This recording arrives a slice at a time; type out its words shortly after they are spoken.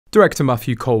Director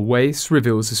Matthew Cole Weiss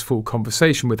reveals his full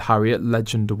conversation with Harry at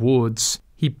Legend Awards.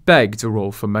 He begged a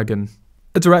role for Meghan.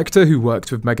 A director who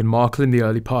worked with Meghan Markle in the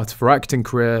early part of her acting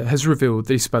career has revealed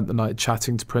that he spent the night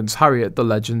chatting to Prince Harry at the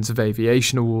Legends of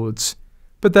Aviation Awards,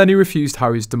 but then he refused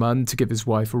Harry's demand to give his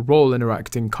wife a role in her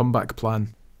acting comeback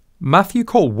plan. Matthew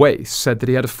Cole Weiss said that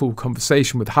he had a full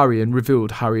conversation with Harry and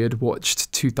revealed Harry had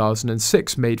watched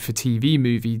 2006 made-for-TV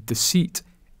movie Deceit,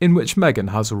 in which Meghan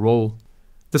has a role.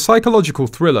 The psychological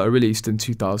thriller, released in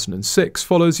 2006,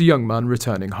 follows a young man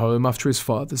returning home after his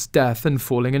father's death and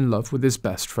falling in love with his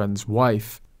best friend's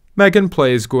wife. Meghan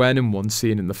plays Gwen in one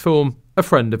scene in the film, a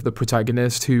friend of the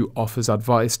protagonist who offers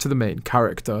advice to the main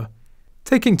character.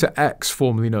 Taking to X,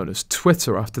 formerly known as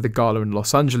Twitter, after the gala in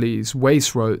Los Angeles,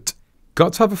 Weiss wrote,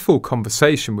 "Got to have a full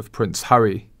conversation with Prince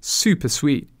Harry. Super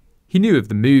sweet. He knew of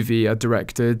the movie I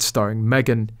directed starring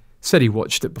Meghan, said he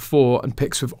watched it before and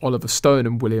pics with Oliver Stone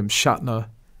and William Shatner.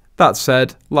 That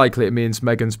said, likely it means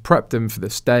Meghan's prepped him for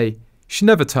this day. She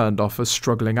never turned off her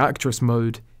struggling actress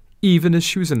mode. Even as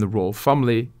she was in the royal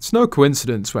family, it's no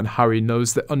coincidence when Harry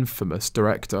knows the infamous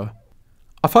director."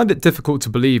 I find it difficult to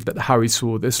believe that Harry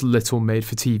saw this little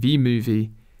made-for-TV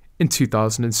movie. In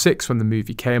 2006, when the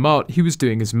movie came out, he was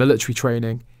doing his military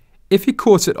training. If he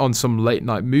caught it on some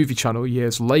late-night movie channel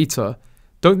years later,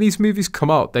 don't these movies come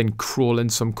out then crawl in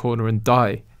some corner and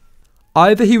die?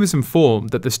 Either he was informed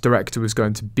that this director was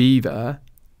going to be there.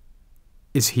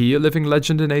 Is he a living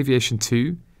legend in aviation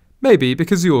too? Maybe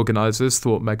because the organisers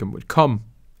thought Meghan would come.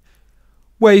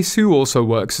 Weiss, who also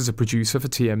works as a producer for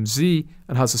TMZ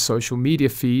and has a social media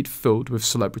feed filled with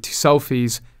celebrity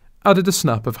selfies, added a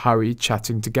snap of Harry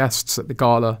chatting to guests at the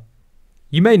gala.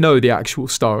 You may know the actual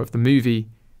star of the movie.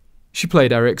 She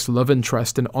played Eric's love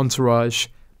interest in Entourage.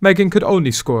 Meghan could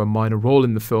only score a minor role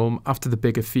in the film after the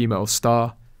bigger female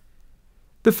star.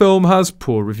 The film has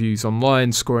poor reviews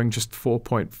online, scoring just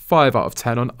 4.5 out of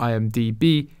 10 on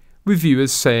IMDb, with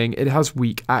viewers saying it has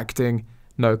weak acting,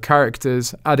 no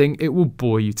characters, adding it will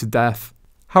bore you to death.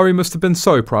 Harry must have been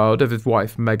so proud of his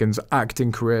wife Meghan's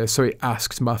acting career, so he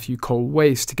asked Matthew Cole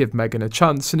Weiss to give Meghan a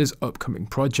chance in his upcoming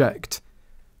project.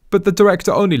 But the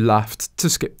director only laughed to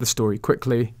skip the story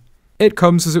quickly. It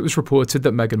comes as it was reported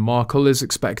that Meghan Markle is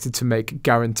expected to make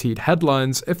guaranteed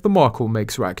headlines if the Markle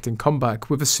makes her acting comeback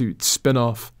with a Suits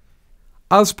spin-off.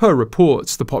 As per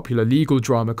reports, the popular legal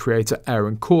drama creator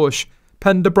Aaron Korsh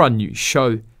penned a brand new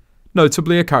show.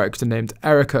 Notably, a character named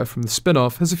Erica from the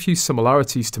spin-off has a few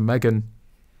similarities to Meghan.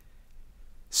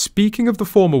 Speaking of the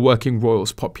former working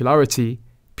royal's popularity,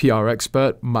 PR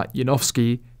expert Matt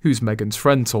Yanofsky, who's Meghan's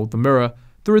friend, told The Mirror,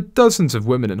 there are dozens of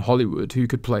women in Hollywood who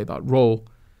could play that role.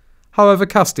 However,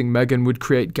 casting Meghan would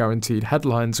create guaranteed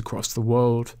headlines across the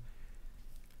world.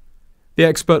 The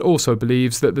expert also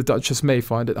believes that the Duchess may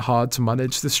find it hard to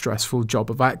manage the stressful job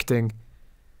of acting.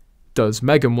 Does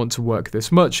Meghan want to work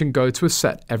this much and go to a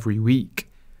set every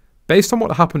week? Based on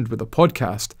what happened with the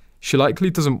podcast, she likely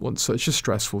doesn't want such a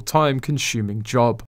stressful time-consuming job.